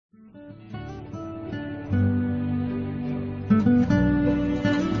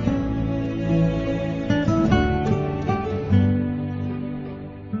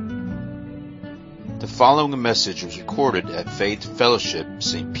following message was recorded at Faith Fellowship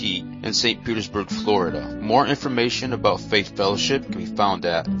St. Pete in St. Petersburg, Florida. More information about Faith Fellowship can be found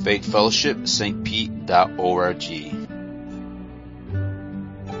at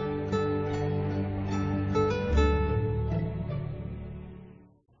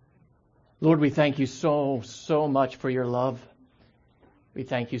Lord, we thank you so much for your love. We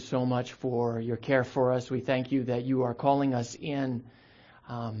thank you so much for your care for us. We thank you that you are calling us in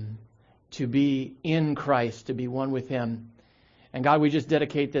to be in Christ, to be one with Him. And God, we just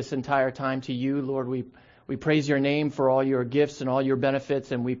dedicate this entire time to you. Lord, we praise your name for all your gifts and all your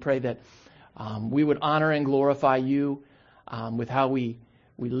benefits, and we pray that we would honor and glorify you with how we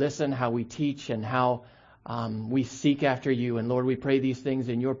listen, how we teach, and how we seek after you. And Lord, we pray these things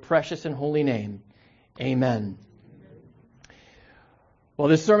in your precious and holy name. Amen. Well,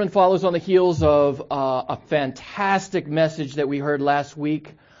 this sermon follows on the heels of a fantastic message that we heard last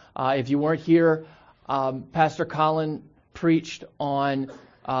week. If you weren't here, Pastor Colin preached on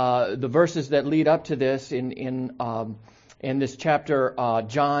the verses that lead up to this in this chapter,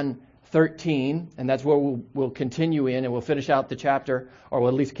 John 13, and that's where we'll continue in, and we'll finish out the chapter, or we'll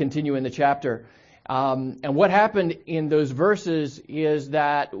at least continue in the chapter. And what happened in those verses is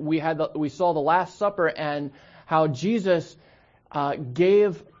that we saw the Last Supper and how Jesus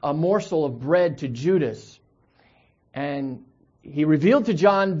gave a morsel of bread to Judas, and he revealed to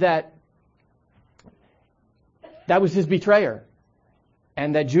John that was his betrayer,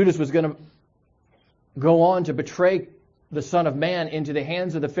 and that Judas was going to go on to betray the Son of Man into the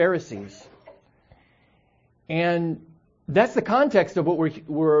hands of the Pharisees. And that's the context of what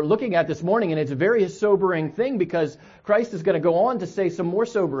we're looking at this morning, and it's a very sobering thing because Christ is going to go on to say some more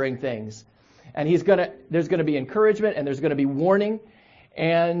sobering things. And there's going to be encouragement and there's going to be warning.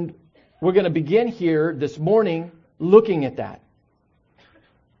 And we're going to begin here this morning looking at that.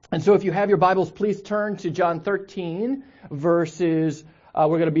 And so if you have your Bibles, please turn to John 13 verses. We're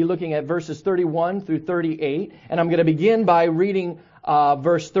going to be looking at verses 31 through 38. And I'm going to begin by reading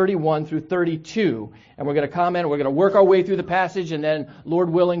verse 31 through 32. And we're going to comment. We're going to work our way through the passage. And then, Lord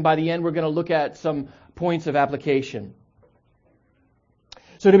willing, by the end, we're going to look at some points of application.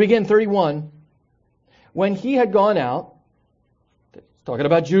 So to begin, 31. When he had gone out, talking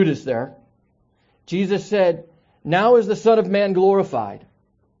about Judas there, Jesus said, "Now is the Son of Man glorified,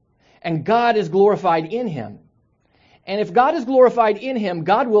 and God is glorified in him. And if God is glorified in him,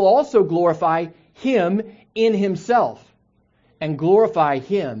 God will also glorify him in himself, and glorify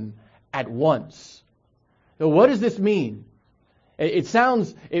him at once." So what does this mean? It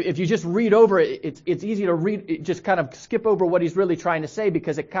sounds, if you just read over it, it's easy to read, just kind of skip over what he's really trying to say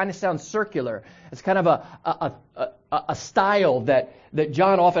because it kind of sounds circular. It's kind of a style that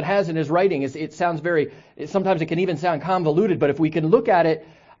John often has in his writing. It sounds sometimes it can even sound convoluted, but if we can look at it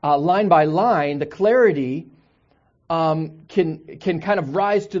line by line, the clarity can kind of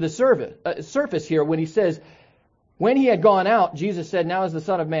rise to the surface here when he says, when he had gone out, Jesus said, "Now is the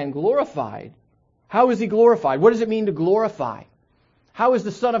Son of Man glorified." How is he glorified? What does it mean to glorify? How is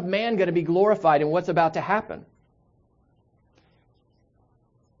the Son of Man going to be glorified, and what's about to happen?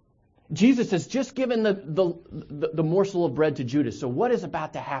 Jesus has just given the morsel of bread to Judas. So what is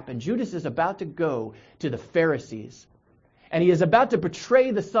about to happen? Judas is about to go to the Pharisees, and he is about to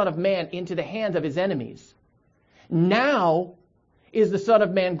betray the Son of Man into the hands of his enemies. Now is the Son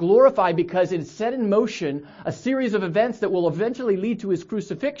of Man glorified because it has set in motion a series of events that will eventually lead to his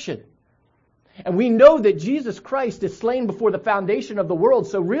crucifixion. And we know that Jesus Christ is slain before the foundation of the world.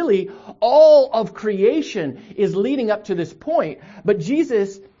 So really, all of creation is leading up to this point. But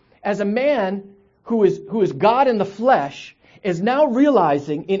Jesus, as a man who is God in the flesh, is now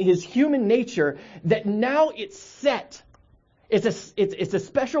realizing in his human nature that now it's set. It's a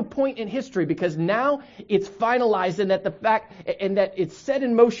special point in history because now it's finalized and that it's set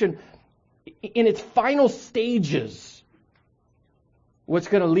in motion in its final stages. What's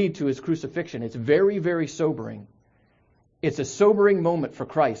going to lead to his crucifixion? It's very, very sobering. It's a sobering moment for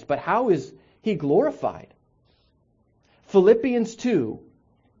Christ. But how is he glorified? Philippians 2,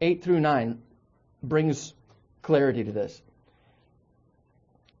 8 through 9 brings clarity to this.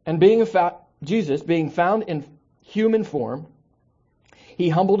 And Jesus, being found in human form, he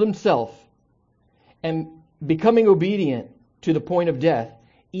humbled himself, and becoming obedient to the point of death,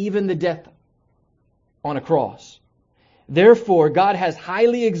 even the death on a cross. Therefore, God has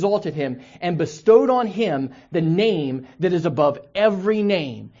highly exalted him and bestowed on him the name that is above every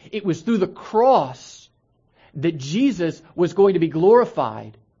name. It was through the cross that Jesus was going to be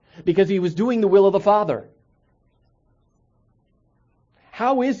glorified because he was doing the will of the Father.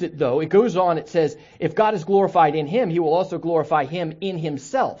 How is it, though? It goes on, it says, if God is glorified in him, he will also glorify him in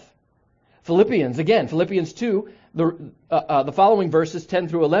himself. Philippians 2, the following verses 10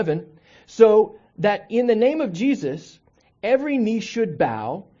 through 11. So that in the name of Jesus, every knee should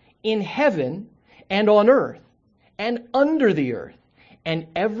bow in heaven and on earth and under the earth, and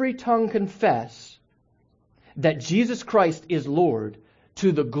every tongue confess that Jesus Christ is Lord,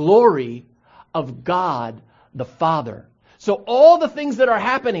 to the glory of God the Father. So all the things that are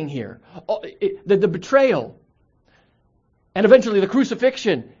happening here, the betrayal, and eventually the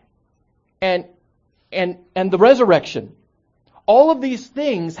crucifixion, and the resurrection, all of these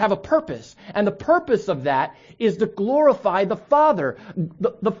things have a purpose. And the purpose of that is to glorify the Father.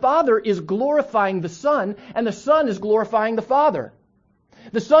 The Father is glorifying the Son, and the Son is glorifying the Father.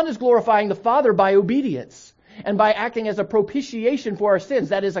 The Son is glorifying the Father by obedience and by acting as a propitiation for our sins.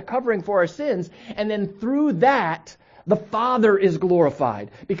 That is, a covering for our sins. And then through that, the Father is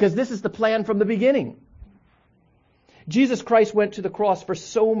glorified, because this is the plan from the beginning. Jesus Christ went to the cross for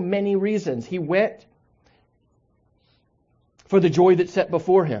so many reasons. He went for the joy that's set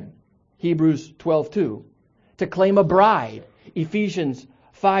before him, Hebrews 12:2, to claim a bride, Ephesians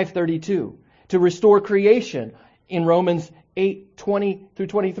 5:32, to restore creation in Romans 8:20 through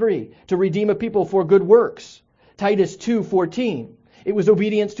 23, to redeem a people for good works, Titus 2:14. It was in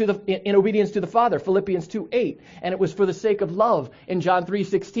obedience to the Father, Philippians 2:8, and it was for the sake of love in John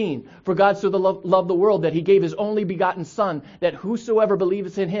 3:16. For God so loved the world that he gave his only begotten Son, that whosoever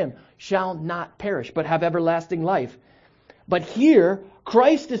believes in him shall not perish, but have everlasting life. But here,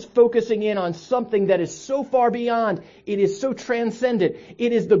 Christ is focusing in on something that is so far beyond. It is so transcendent.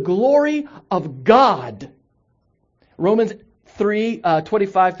 It is the glory of God. Romans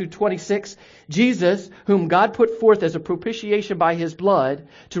 3:25 through 26. Jesus, whom God put forth as a propitiation by his blood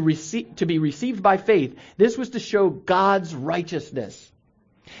to be received by faith, this was to show God's righteousness.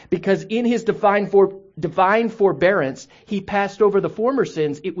 Because in his divine forbearance, he passed over the former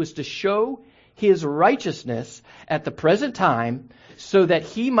sins. It was to show his righteousness at the present time, so that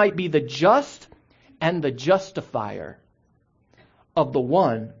he might be the just and the justifier of the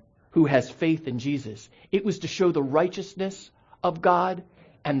one who has faith in Jesus. It was to show the righteousness of God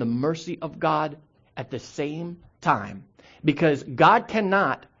and the mercy of God at the same time. Because God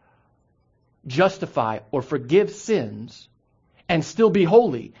cannot justify or forgive sins and still be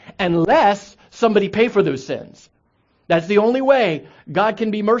holy unless somebody pay for those sins. That's the only way God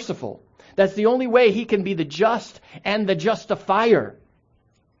can be merciful. That's the only way he can be the just and the justifier.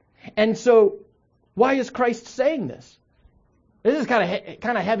 And so, why is Christ saying this? This is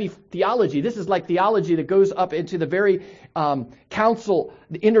kind of heavy theology. This is like theology that goes up into the very council,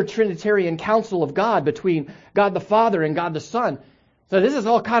 the intertrinitarian council of God between God the Father and God the Son. So this is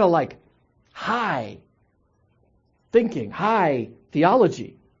all kind of like high thinking, high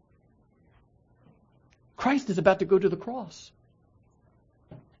theology. Christ is about to go to the cross.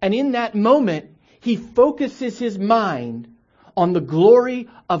 And in that moment, he focuses his mind on the glory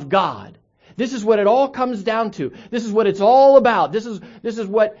of God. This is what it all comes down to. This is what it's all about. This is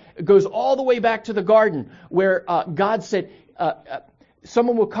what goes all the way back to the garden, where God said,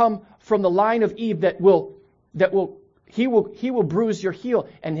 "Someone will come from the line of Eve he will bruise your heel,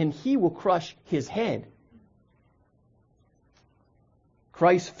 and then he will crush his head."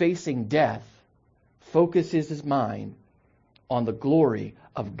 Christ facing death focuses his mind on the glory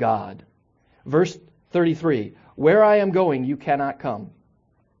of God. Verse 33, "Where I am going, you cannot come.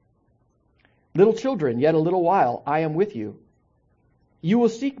 Little children, yet a little while I am with you. You will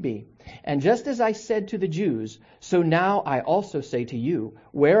seek me. And just as I said to the Jews, so now I also say to you,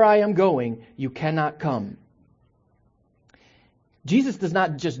 where I am going, you cannot come." Jesus does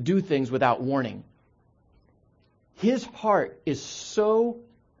not just do things without warning. His heart is so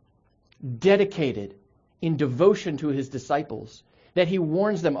dedicated in devotion to his disciples that he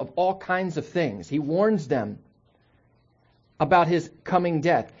warns them of all kinds of things. He warns them about his coming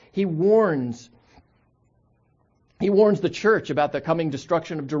death. He warns the church about the coming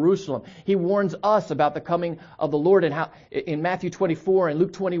destruction of Jerusalem. He warns us about the coming of the Lord, and how in Matthew 24 and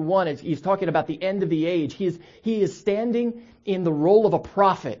Luke 21, he's talking about the end of the age. He is standing in the role of a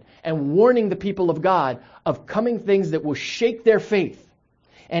prophet and warning the people of God of coming things that will shake their faith.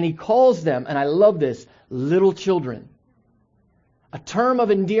 And he calls them, and I love this, little children. A term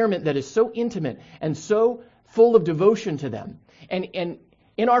of endearment that is so intimate and so full of devotion to them. And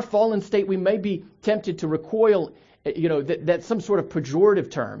in our fallen state, we may be tempted to recoil, that's some sort of pejorative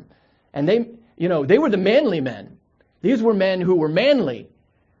term. And they were the manly men. These were men who were manly,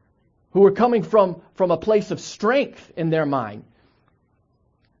 who were coming from a place of strength in their mind.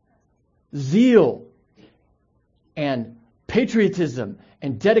 Zeal and patriotism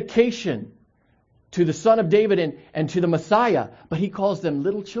and dedication to the Son of David and to the Messiah. But he calls them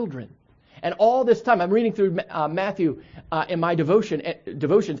little children. And all this time, I'm reading through Matthew in my devotions,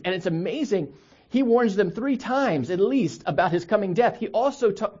 and it's amazing. He warns them 3 times at least about his coming death. He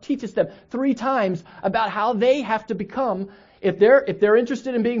also teaches them 3 times about how they have to become, if they're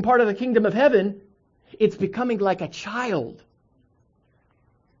interested in being part of the kingdom of heaven, it's becoming like a child.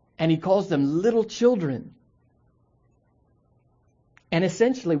 And he calls them little children. And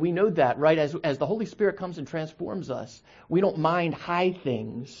essentially, we know that, right? As the Holy Spirit comes and transforms us, we don't mind high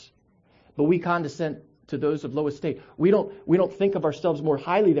things, but we condescend to those of low estate. We don't think of ourselves more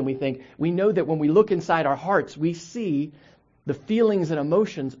highly than we think. We know that when we look inside our hearts, we see the feelings and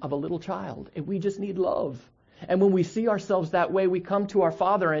emotions of a little child, and we just need love. And when we see ourselves that way, we come to our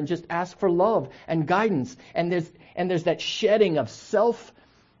Father and just ask for love and guidance. And there's that shedding of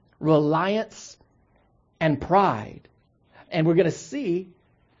self-reliance and pride. And we're going to see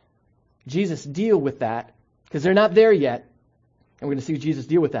Jesus deal with that, because they're not there yet. And we're going to see Jesus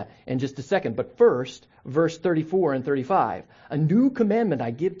deal with that in just a second. But first, verse 34 and 35. A new commandment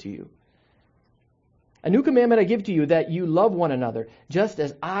I give to you. A new commandment I give to you, that you love one another, just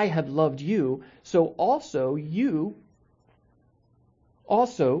as I have loved you, so also you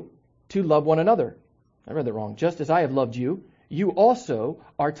also to love one another. I read that wrong. Just as I have loved you, you also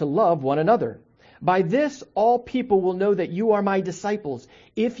are to love one another. By this, all people will know that you are my disciples,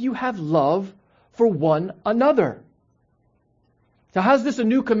 if you have love for one another. So how's this a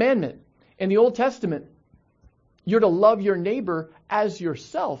new commandment? In the Old Testament, you're to love your neighbor as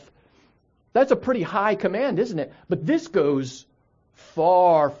yourself. That's a pretty high command, isn't it? But this goes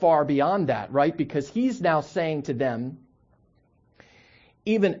far, far beyond that, right? Because he's now saying to them,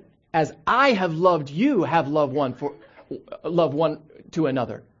 even as I have loved you, have love one to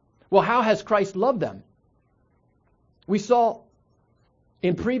another. Well, how has Christ loved them? We saw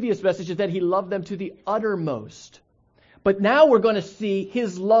in previous messages that he loved them to the uttermost. But now we're going to see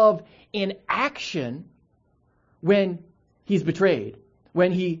his love in action when he's betrayed,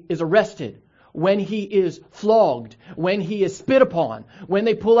 when he is arrested, when he is flogged, when he is spit upon, when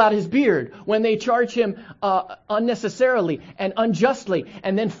they pull out his beard, when they charge him unnecessarily and unjustly,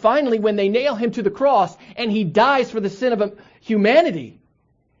 and then finally when they nail him to the cross and he dies for the sin of humanity.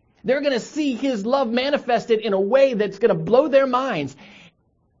 They're going to see his love manifested in a way that's going to blow their minds.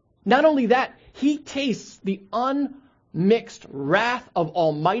 Not only that, he tastes the unmixed wrath of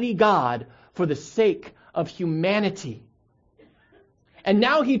Almighty God for the sake of humanity. And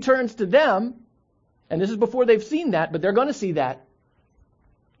now he turns to them, and this is before they've seen that, but they're going to see that.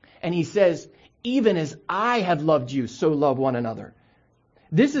 And he says, even as I have loved you, so love one another.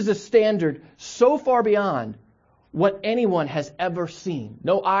 This is a standard so far beyond what anyone has ever seen.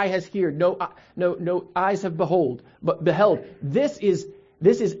 No eye has heard, no eyes have beheld. This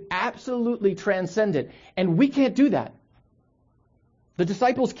is absolutely transcendent. And we can't do that. The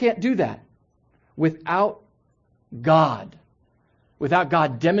disciples can't do that without God. Without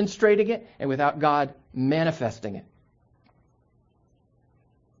God demonstrating it and without God manifesting it.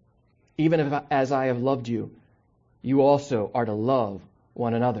 Even as I have loved you, you also are to love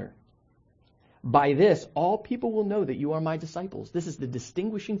one another. By this, all people will know that you are my disciples. This is the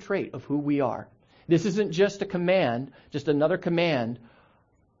distinguishing trait of who we are. This isn't just a command, just another command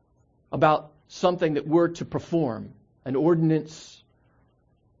about something that we're to perform, an ordinance,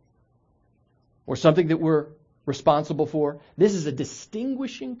 or something that we're responsible for. This is a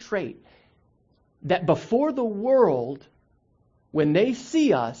distinguishing trait that before the world, when they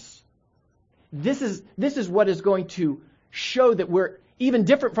see us, this is what is going to show that we're even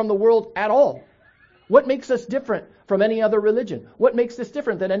different from the world at all. What makes us different from any other religion? What makes this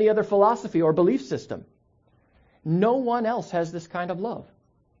different than any other philosophy or belief system? No one else has this kind of love.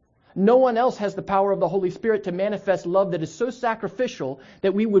 No one else has the power of the Holy Spirit to manifest love that is so sacrificial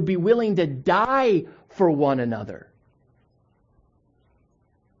that we would be willing to die for one another.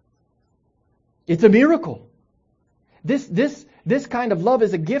 It's a miracle. This kind of love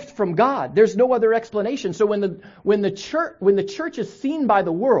is a gift from God. There's no other explanation. So when the church is seen by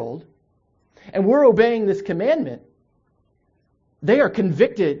the world, and we're obeying this commandment, they are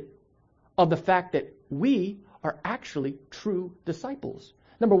convicted of the fact that we are actually true disciples.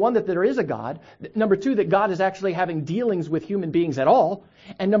 Number one, that there is a God. Number two, that God is actually having dealings with human beings at all.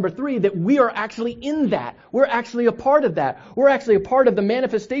 And number three, that we are actually in that. We're actually a part of that. We're actually a part of the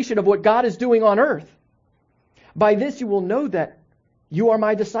manifestation of what God is doing on earth. By this you will know that you are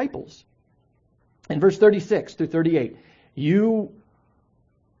my disciples. In verse 36 through 38, you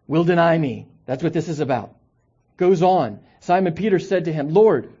will deny me. That's what this is about. Goes on. Simon Peter said to him,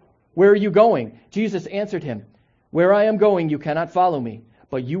 Lord, where are you going? Jesus answered him, where I am going you cannot follow me,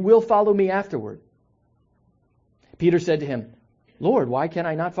 but you will follow me afterward. Peter said to him, Lord, why can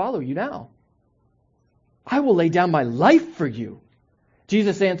I not follow you now? I will lay down my life for you.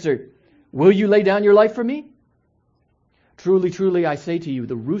 Jesus answered, will you lay down your life for me? Truly, truly, I say to you,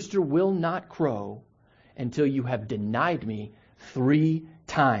 the rooster will not crow until you have denied me 3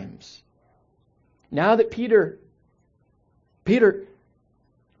 times. Now that Peter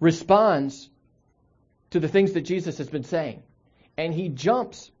responds to the things that Jesus has been saying, and he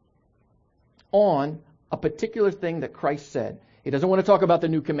jumps on a particular thing that Christ said. He doesn't want to talk about the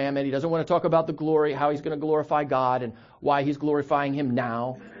new commandment. He doesn't want to talk about the glory, how he's going to glorify God and why he's glorifying him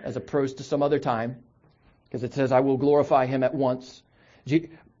now as opposed to some other time. Because it says, I will glorify him at once.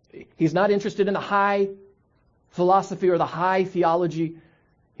 He's not interested in the high philosophy or the high theology.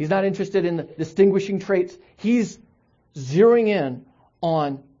 He's not interested in the distinguishing traits. He's zeroing in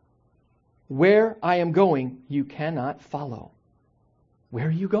on where I am going, you cannot follow. Where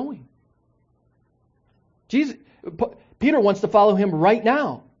are you going? Peter wants to follow him right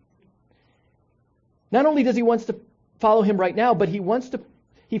now. Not only does he want to follow him right now, but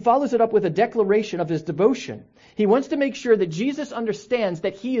he follows it up with a declaration of his devotion. He wants to make sure that Jesus understands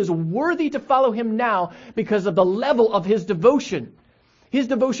that he is worthy to follow him now because of the level of his devotion. His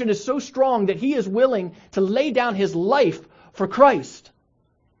devotion is so strong that he is willing to lay down his life for Christ.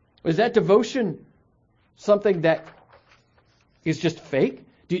 Is that devotion something that is just fake?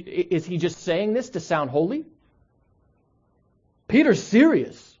 Is he just saying this to sound holy? Peter's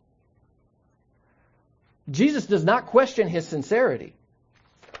serious. Jesus does not question his sincerity.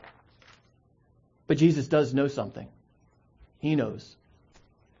 But Jesus does know something. He knows.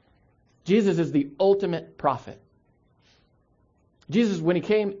 Jesus is the ultimate prophet. Jesus, when he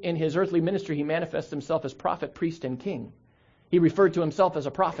came in his earthly ministry, he manifested himself as prophet, priest, and king. He referred to himself as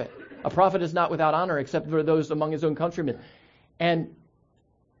a prophet. A prophet is not without honor except for those among his own countrymen. And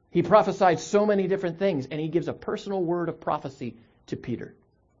he prophesied so many different things, and he gives a personal word of prophecy to Peter.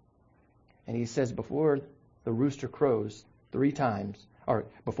 And he says, before the rooster crows 3 times, or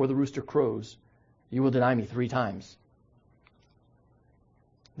before the rooster crows, you will deny me 3 times.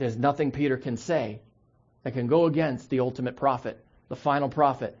 There's nothing Peter can say that can go against the ultimate prophet, the final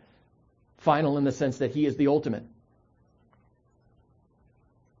prophet. Final in the sense that he is the ultimate.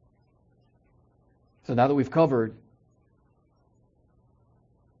 So now that we've covered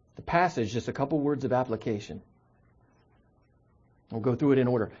the passage, just a couple words of application. We'll go through it in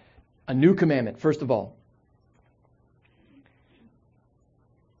order. A new commandment, first of all.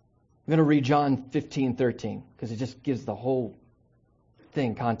 I'm going to read John 15:13 because it just gives the whole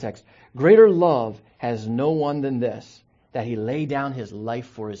thing context. Greater love has no one than this, that he lay down his life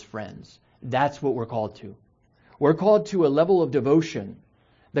for his friends. That's what we're called to. We're called to a level of devotion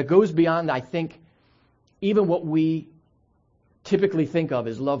that goes beyond, I think, even what we typically think of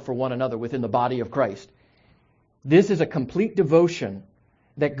as love for one another within the body of Christ. This is a complete devotion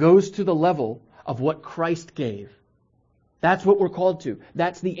that goes to the level of what Christ gave. That's what we're called to.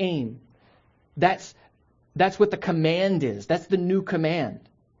 That's the aim. That's what the command is. That's the new command.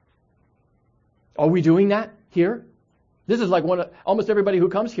 Are we doing that here? This is like almost everybody who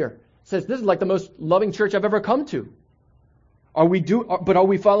comes here says this is like the most loving church I've ever come to. But are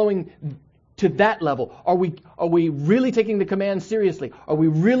we following to that level? Are we really taking the command seriously? Are we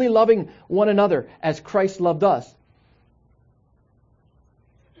really loving one another as Christ loved us?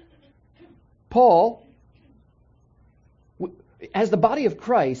 Paul, as the body of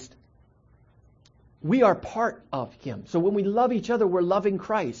Christ, we are part of him. So when we love each other, we're loving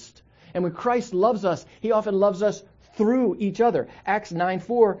Christ. And when Christ loves us, he often loves us through each other. Acts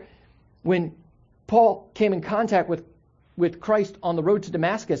 9:4, when Paul came in contact with Christ on the road to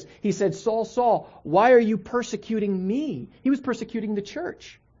Damascus, he said, Saul, Saul, why are you persecuting me? He was persecuting the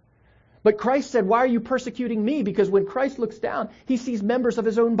church. But Christ said, why are you persecuting me? Because when Christ looks down, he sees members of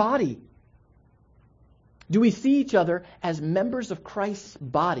his own body. Do we see each other as members of Christ's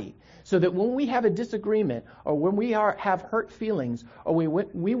body? So that when we have a disagreement, or when we have hurt feelings, or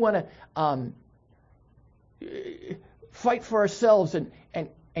we want to fight for ourselves and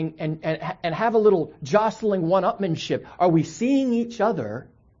have a little jostling one-upmanship, are we seeing each other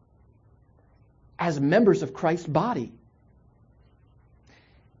as members of Christ's body?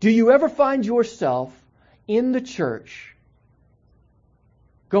 Do you ever find yourself in the church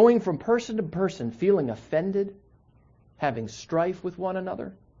going from person to person, feeling offended, having strife with one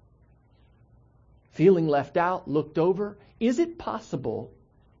another, feeling left out, looked over? Is it possible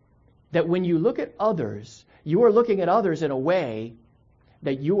that when you look at others, you are looking at others in a way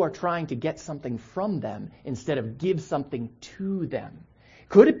that you are trying to get something from them instead of give something to them?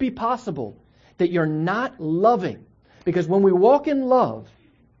 Could it be possible that you're not loving? Because when we walk in love,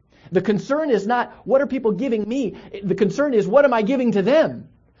 The concern is not, what are people giving me? The concern is, what am I giving to them?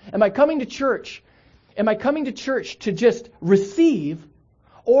 Am I coming to church? Am I coming to church to just receive?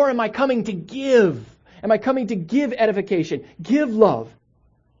 Or am I coming to give? Am I coming to give edification? Give love?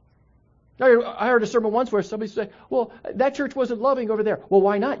 I heard a sermon once where somebody said, well, that church wasn't loving over there. Well,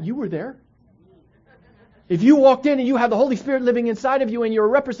 why not? You were there. If you walked in and you have the Holy Spirit living inside of you and you're a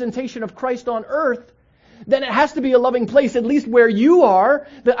representation of Christ on earth, then it has to be a loving place, at least where you are,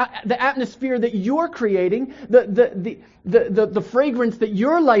 the atmosphere that you're creating, the fragrance that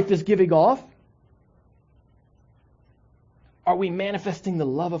your life is giving off. Are we manifesting the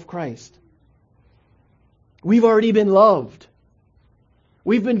love of Christ? We've already been loved.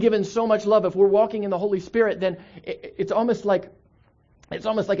 We've been given so much love. If we're walking in the Holy Spirit, then it's almost like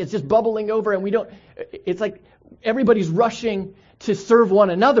it's just bubbling over, and it's like everybody's rushing to serve one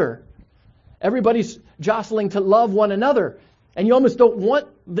another. Everybody's jostling to love one another. And you almost don't want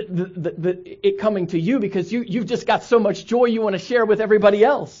it coming to you because you've just got so much joy you want to share with everybody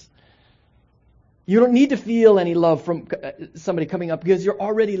else. You don't need to feel any love from somebody coming up because you're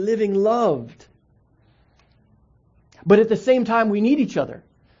already living loved. But at the same time, we need each other.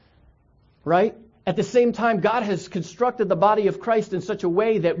 Right? At the same time, God has constructed the body of Christ in such a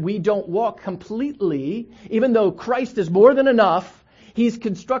way that we don't walk completely, even though Christ is more than enough. He's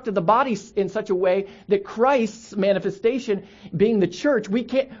constructed the body in such a way that Christ's manifestation, being the church, we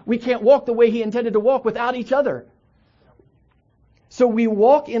can't walk the way He intended to walk without each other. So we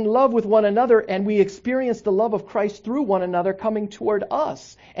walk in love with one another, and we experience the love of Christ through one another coming toward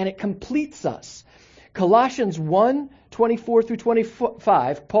us, and it completes us. Colossians 1:24 through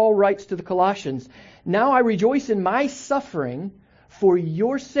 25, Paul writes to the Colossians, "Now I rejoice in my suffering for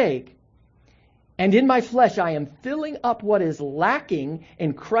your sake, and in my flesh I am filling up what is lacking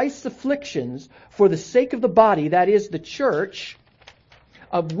in Christ's afflictions for the sake of the body, that is, the church,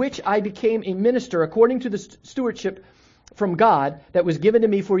 of which I became a minister according to the stewardship from God that was given to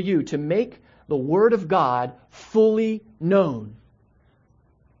me for you, to make the word of God fully known."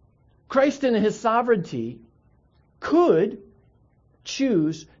 Christ in His sovereignty could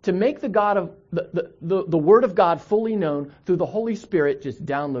choose to make the Word of God fully known through the Holy Spirit just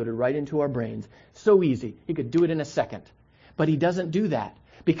downloaded right into our brains. So easy. He could do it in a second. But He doesn't do that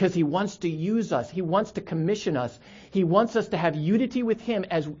because He wants to use us. He wants to commission us. He wants us to have unity with Him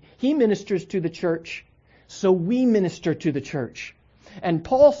as He ministers to the church, so we minister to the church. And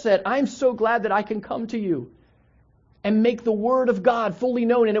Paul said, I'm so glad that I can come to you and make the Word of God fully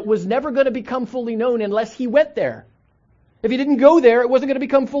known. And it was never going to become fully known unless He went there. If He didn't go there, it wasn't going to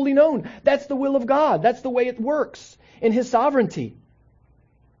become fully known. That's the will of God. That's the way it works in His sovereignty.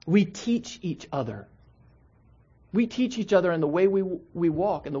 We teach each other. We teach each other in the way we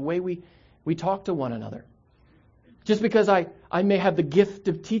walk and the way we talk to one another. Just because I may have the gift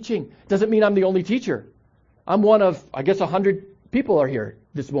of teaching doesn't mean I'm the only teacher. I'm one of, 100 people are here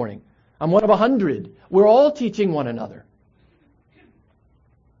this morning. I'm one of 100. We're all teaching one another.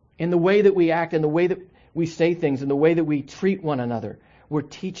 In the way that we act, in the way that we say things, in the way that we treat one another, we're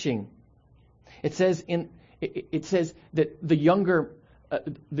teaching. It says that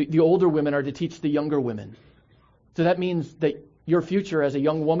the older women are to teach the younger women. So that means that your future as a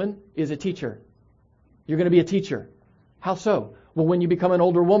young woman is a teacher. You're going to be a teacher. How so? Well, when you become an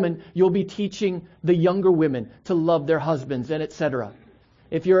older woman, you'll be teaching the younger women to love their husbands and etc.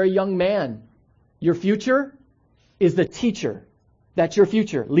 If you're a young man, your future is the teacher. That's your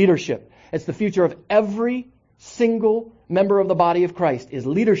future, leadership. It's the future of every single member of the body of Christ is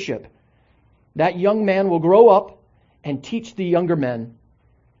leadership. That young man will grow up and teach the younger men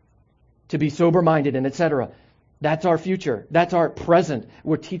to be sober-minded and etc. That's our future. That's our present.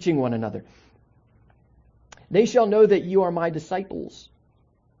 We're teaching one another. They shall know that you are my disciples.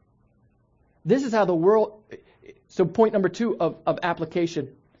 This is how the world... So point number 2 of application.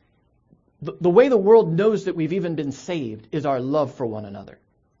 The way the world knows that we've even been saved is our love for one another.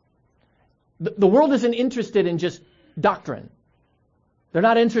 The world isn't interested in just doctrine. They're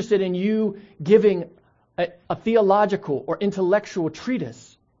not interested in you giving a theological or intellectual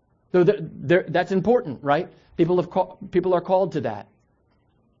treatise. Though that's important, right? People are called to that.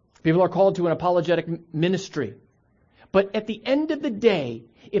 People are called to an apologetic ministry. But at the end of the day,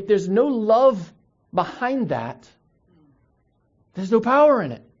 if there's no love behind that, there's no power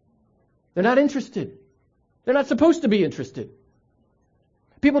in it. They're not interested. They're not supposed to be interested.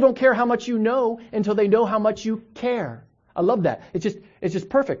 People don't care how much you know until they know how much you care. I love that. It's just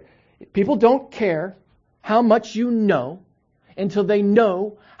perfect. People don't care how much you know until they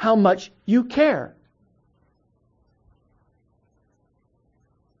know how much you care.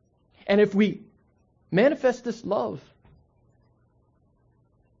 And if we manifest this love,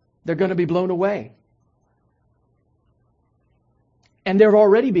 They're going to be blown away. And they're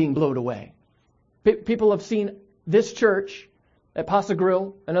already being blown away. People have seen this church at Paso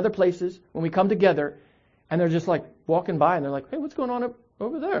Grill and other places when we come together, and they're just like walking by and they're like, hey, what's going on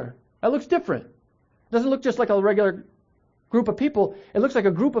over there? That looks different. It doesn't look just like a regular group of people. It looks like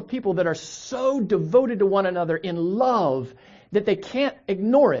a group of people that are so devoted to one another in love that they can't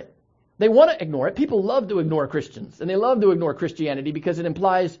ignore it. They want to ignore it. People love to ignore Christians, and they love to ignore Christianity because it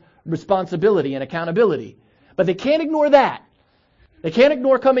implies responsibility and accountability. But they can't ignore that. They can't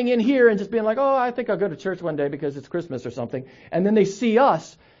ignore coming in here and just being like, oh, I think I'll go to church one day because it's Christmas or something. And then they see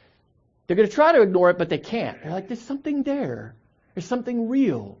us. They're going to try to ignore it, but they can't. They're like, there's something there. There's something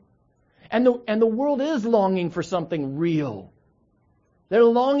real. And the world is longing for something real. They're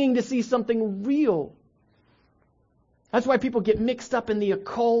longing to see something real. That's why people get mixed up in the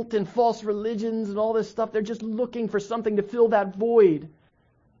occult and false religions and all this stuff. They're just looking for something to fill that void.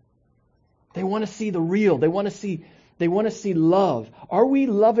 They want to see the real. They want to see love. Are we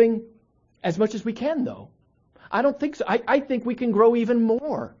loving as much as we can, though? I don't think so. I think we can grow even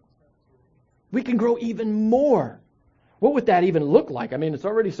more. We can grow even more. What would that even look like? I mean, it's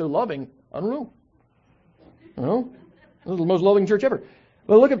already so loving. I don't know. This is the most loving church ever.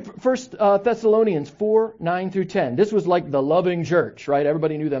 Well, look at 1 Thessalonians 4, 9 through 10. This was like the loving church, right?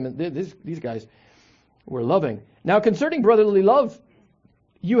 Everybody knew them. These guys were loving. Now, concerning brotherly love,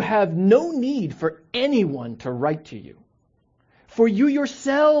 you have no need for anyone to write to you. For you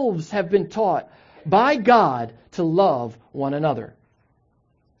yourselves have been taught by God to love one another.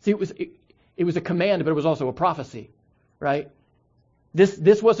 See, it was a command, but it was also a prophecy, right?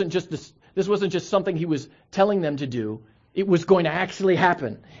 This wasn't just something he was telling them to do. It was going to actually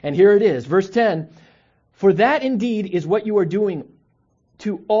happen. And here it is, verse 10. For that indeed is what you are doing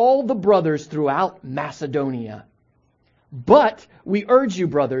to all the brothers throughout Macedonia. But we urge you,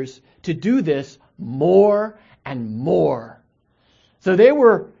 brothers, to do this more and more. So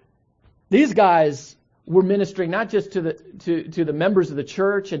these guys were ministering not just to the members of the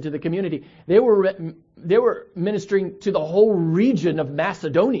church and to the community. They were ministering to the whole region of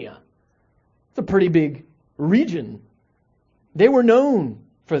Macedonia. It's a pretty big region. They were known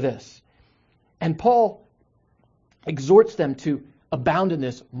for this. And Paul exhorts them to abound in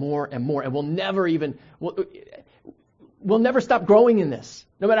this more and more. And we'll never stop growing in this.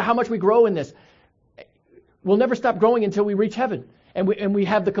 No matter how much we grow in this, we'll never stop growing until we reach heaven and we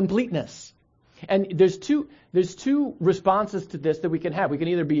have the completeness. And there's two responses to this that we can have. We can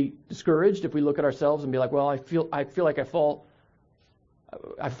either be discouraged if we look at ourselves and be like, well, I feel like I fall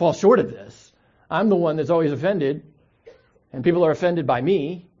short of this. I'm the one that's always offended, and people are offended by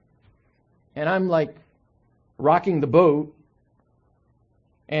me, and I'm like rocking the boat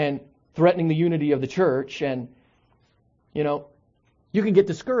and threatening the unity of the church, and you can get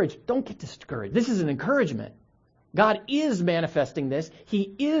discouraged. Don't get discouraged. This is an encouragement. God is manifesting this.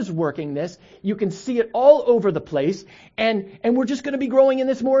 He is working this. You can see it all over the place. And we're just going to be growing in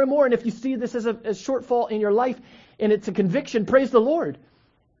this more and more. And if you see this as a shortfall in your life and it's a conviction, praise the Lord.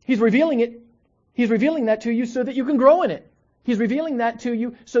 He's revealing it. He's revealing that to you so that you can grow in it. He's revealing that to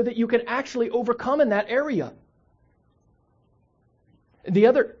you so that you can actually overcome in that area. The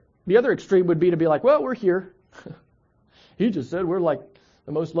other extreme would be to be like, well, we're here. He just said we're like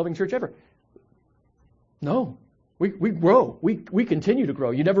the most loving church ever. No. We grow. We continue to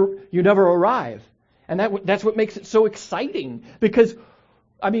grow. You never arrive. And that's what makes it so exciting. Because,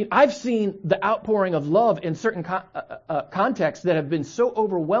 I've seen the outpouring of love in certain contexts that have been so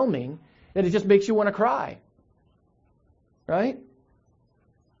overwhelming that it just makes you want to cry. Right?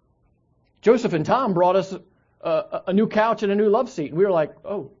 Joseph and Tom brought us a new couch and a new love seat. And we were like,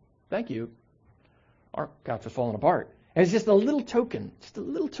 oh, thank you. Our couch was falling apart. And it's just a little token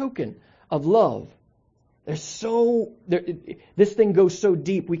of love. This thing goes so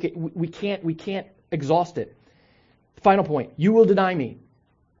deep we can't exhaust it. Final point. You will deny me.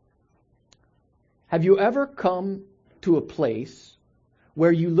 Have you ever come to a place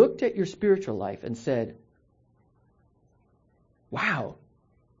where you looked at your spiritual life and said, wow,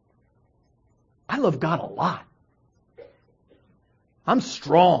 I love God a lot. I'm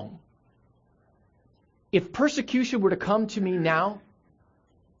strong. If persecution were to come to me now,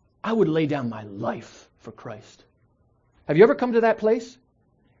 I would lay down my life for Christ. Have you ever come to that place?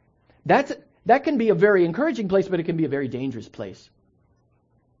 That can be a very encouraging place, but it can be a very dangerous place.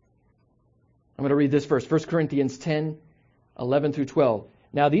 I'm going to read this verse, 1 Corinthians 10, 11 through 12.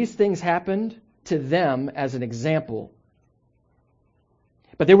 Now these things happened to them as an example,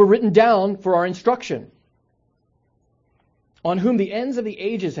 but they were written down for our instruction, on whom the ends of the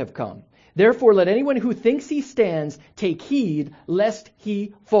ages have come. Therefore, let anyone who thinks he stands take heed lest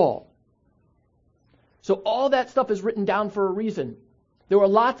he fall. So all that stuff is written down for a reason. There were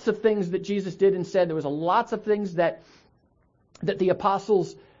lots of things that Jesus did and said. There was lots of things that the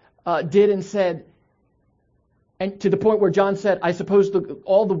apostles did and said. And to the point where John said, I suppose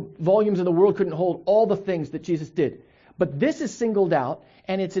all the volumes in the world couldn't hold all the things that Jesus did. But this is singled out,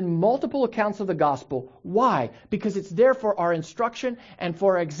 and it's in multiple accounts of the gospel. Why? Because it's there for our instruction and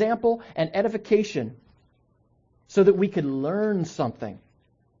for our example and edification, so that we could learn something.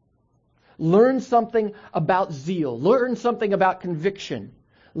 Learn something about zeal. Learn something about conviction.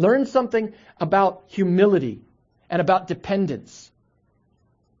 Learn something about humility and about dependence.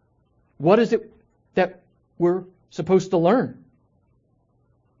 What is it that we're supposed to learn?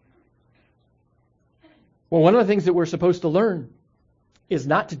 Well, one of the things that we're supposed to learn is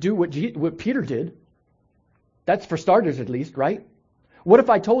not to do what Peter did. That's for starters, at least, right? What if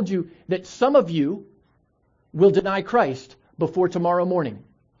I told you that some of you will deny Christ before tomorrow morning?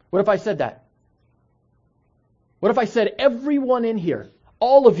 What if I said that? What if I said everyone in here,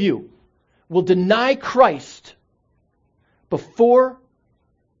 all of you, will deny Christ before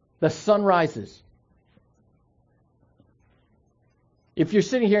the sun rises? If you're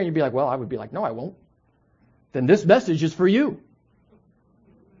sitting here and you'd be like, well, I would be like, no, I won't. Then this message is for you.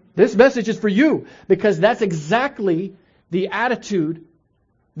 This message is for you, because that's exactly the attitude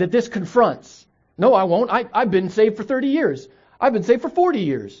that this confronts. No, I won't. I've been saved for 30 years. I've been saved for 40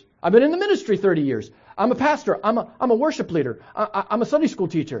 years. I've been in the ministry 30 years. I'm a pastor. I'm a worship leader. I'm a Sunday school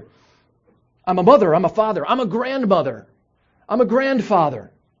teacher. I'm a mother. I'm a father. I'm a grandmother. I'm a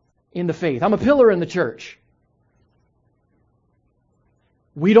grandfather in the faith. I'm a pillar in the church.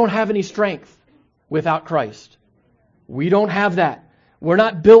 We don't have any strength without Christ. We don't have that. We're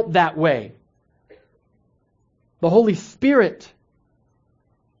not built that way. The Holy Spirit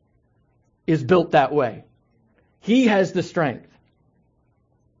is built that way. He has the strength.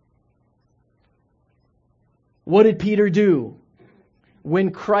 What did Peter do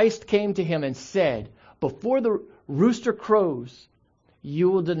when Christ came to him and said, before the rooster crows, you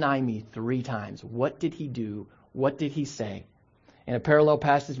will deny me 3 times? What did he do? What did he say? In a parallel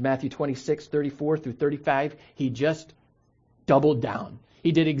passage, Matthew 26, 34 through 35, he just doubled down.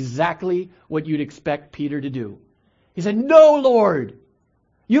 He did exactly what you'd expect Peter to do. He said, no, Lord,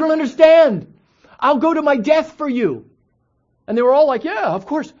 you don't understand. I'll go to my death for you. And they were all like, yeah, of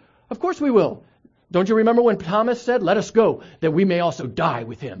course we will. Don't you remember when Thomas said, let us go, that we may also die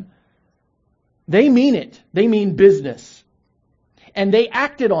with him? They mean it. They mean business. And they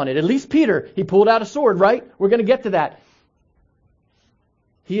acted on it. At least Peter, he pulled out a sword, right? We're going to get to that.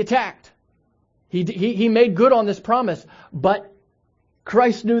 He attacked. He made good on this promise, but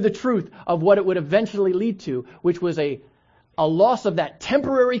Christ knew the truth of what it would eventually lead to, which was a loss of that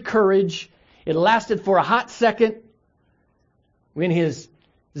temporary courage. It lasted for a hot second when his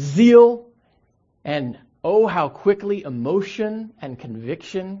zeal and oh, how quickly emotion and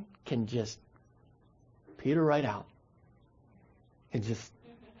conviction can just peter right out. It just,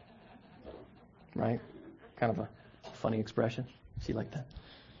 right? Kind of a funny expression. See, like that.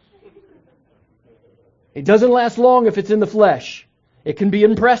 It doesn't last long if it's in the flesh. It can be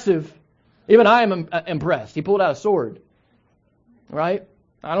impressive. Even I am impressed. He pulled out a sword. Right?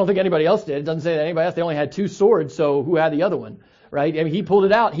 I don't think anybody else did. It doesn't say that anybody else. They only had 2 swords, so who had the other one? Right? I mean, he pulled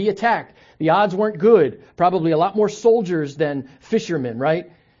it out. He attacked. The odds weren't good. Probably a lot more soldiers than fishermen,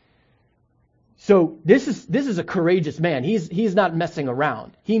 right? So this is a courageous man. He's not messing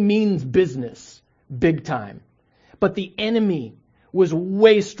around. He means business big time. But the enemy was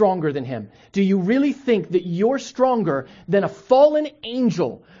way stronger than him. Do you really think that you're stronger than a fallen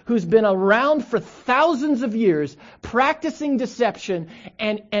angel who's been around for thousands of years practicing deception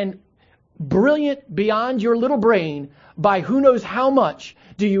and brilliant beyond your little brain by who knows how much?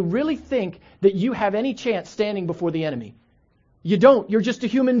 Do you really think that you have any chance standing before the enemy? You don't. You're just a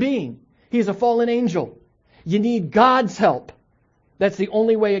human being. He's a fallen angel. You need God's help. That's the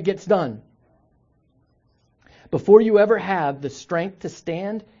only way it gets done. Before you ever have the strength to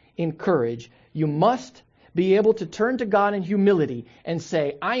stand in courage, you must be able to turn to God in humility and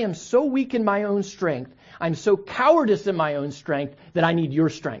say, I am so weak in my own strength, I'm so cowardice in my own strength that I need your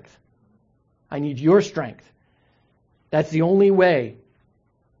strength. I need your strength. That's the only way.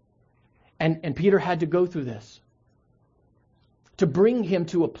 And Peter had to go through this to bring him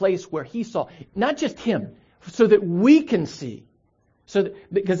to a place where he saw, not just him, so that we can see.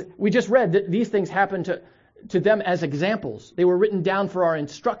 Because we just read that these things happened to them as examples. They were written down for our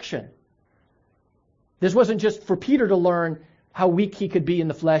instruction. This wasn't just for Peter to learn how weak he could be in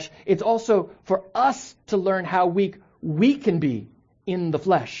the flesh. It's also for us to learn how weak we can be in the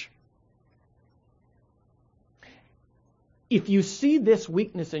flesh. if you see this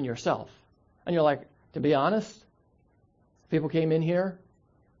weakness in yourself, and you're like, to be honest, people came in here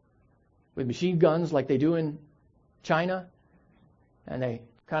with machine guns like they do in China, and they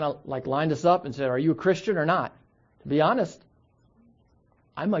kind of like lined us up and said, are you a Christian or not? To be honest,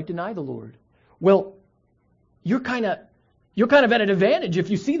 I might deny the Lord. Well, you're kind of at an advantage if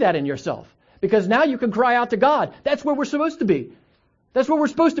you see that in yourself, because now you can cry out to God. That's where we're supposed to be. That's what we're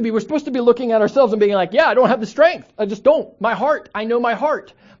supposed to be. We're supposed to be looking at ourselves and being like, yeah, I don't have the strength. I just don't. My heart, I know my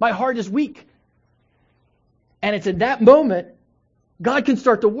heart. My heart is weak. And it's in that moment, God can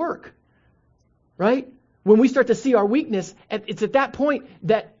start to work. Right? When we start to see our weakness, it's at that point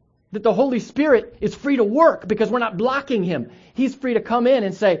that the Holy Spirit is free to work, because we're not blocking Him. He's free to come in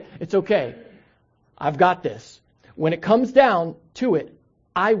and say, it's okay. I've got this. When it comes down to it,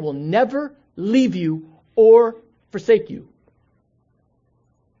 I will never leave you or forsake you.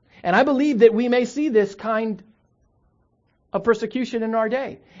 And I believe that we may see this kind of persecution in our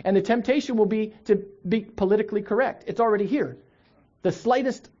day. And the temptation will be to be politically correct. It's already here. The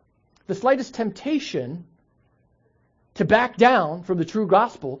slightest temptation to back down from the true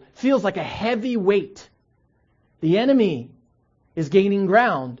gospel feels like a heavy weight. The enemy is gaining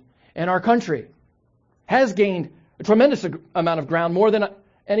ground in our country. Has gained a tremendous amount of ground, more than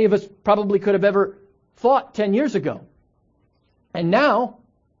any of us probably could have ever thought 10 years ago. And now,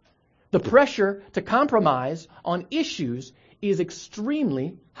 the pressure to compromise on issues is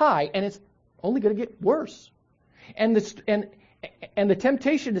extremely high, and it's only going to get worse. And the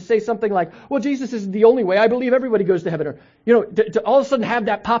temptation to say something like, well, Jesus is the only way. I believe everybody goes to heaven. Or, to all of a sudden have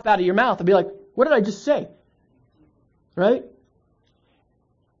that pop out of your mouth and be like, what did I just say? Right?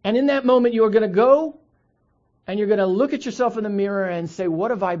 And in that moment, you are going to go and you're going to look at yourself in the mirror and say,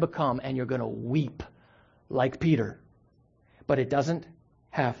 what have I become? And you're going to weep like Peter. But it doesn't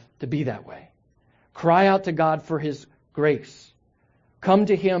have to be that way. Cry out to God for His grace. Come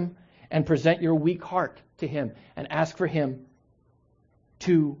to Him and present your weak heart to Him and ask for Him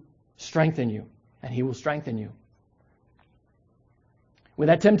to strengthen you, and He will strengthen you. When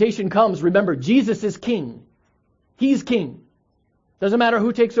that temptation comes, remember, Jesus is king. He's king. Doesn't matter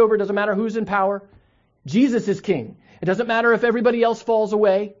who takes over, doesn't matter who's in power. Jesus is king. It doesn't matter if everybody else falls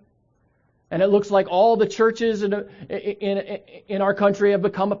away, and it looks like all the churches in our country have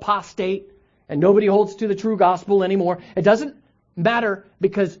become apostate, and nobody holds to the true gospel anymore. It doesn't matter,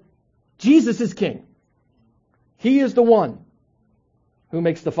 because Jesus is king. He is the one who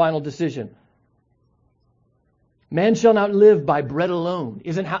makes the final decision. Man shall not live by bread alone.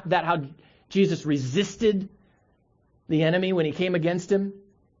 Isn't that how Jesus resisted the enemy when he came against him?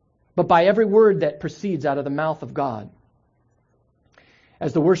 But by every word that proceeds out of the mouth of God.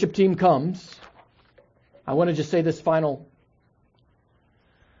 As the worship team comes, I want to just say this final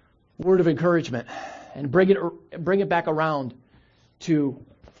word of encouragement and bring it back around to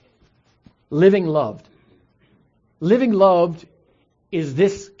living loved. Living loved is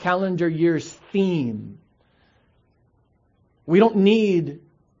this calendar year's theme. We don't need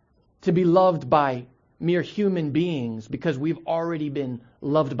to be loved by mere human beings, because we've already been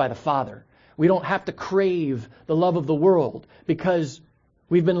loved by the Father. We don't have to crave the love of the world, because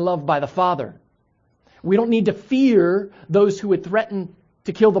we've been loved by the Father. We don't need to fear those who would threaten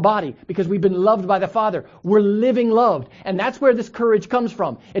to kill the body, because we've been loved by the Father. We're living loved. And that's where this courage comes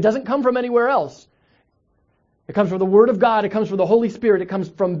from. It doesn't come from anywhere else. It comes from the Word of God. It comes from the Holy Spirit. It comes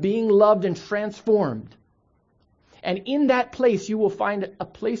from being loved and transformed. And in that place, you will find a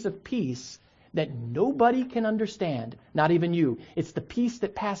place of peace that nobody can understand, not even you. It's the peace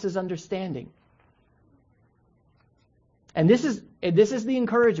that passes understanding. And this is the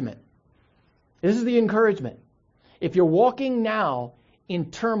encouragement. This is the encouragement. If you're walking now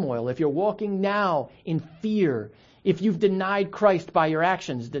in turmoil, if you're walking now in fear, if you've denied Christ by your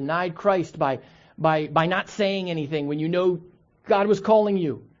actions, denied Christ by not saying anything when you know God was calling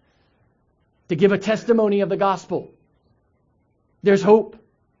you to give a testimony of the gospel, there's hope.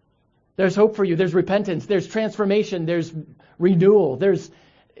 There's hope for you. There's repentance. There's transformation. There's renewal. There's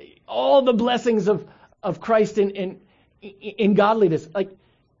all the blessings of Christ in godliness. Like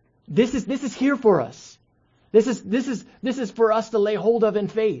this is here for us. This is for us to lay hold of in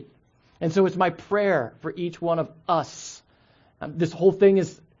faith. And so it's my prayer for each one of us. This whole thing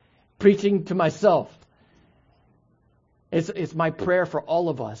is preaching to myself. It's my prayer for all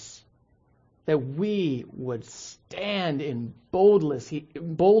of us that we would stand in boldness. He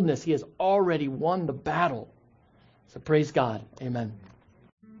has already won the battle. So praise God. Amen.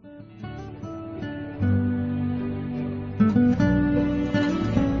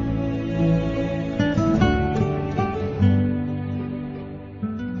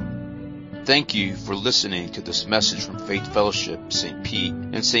 Thank you for listening to this message from Faith Fellowship St. Pete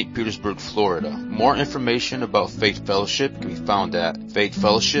in St. Petersburg, Florida. More information about Faith Fellowship can be found at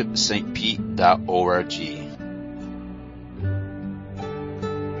faithfellowshipstpete.org.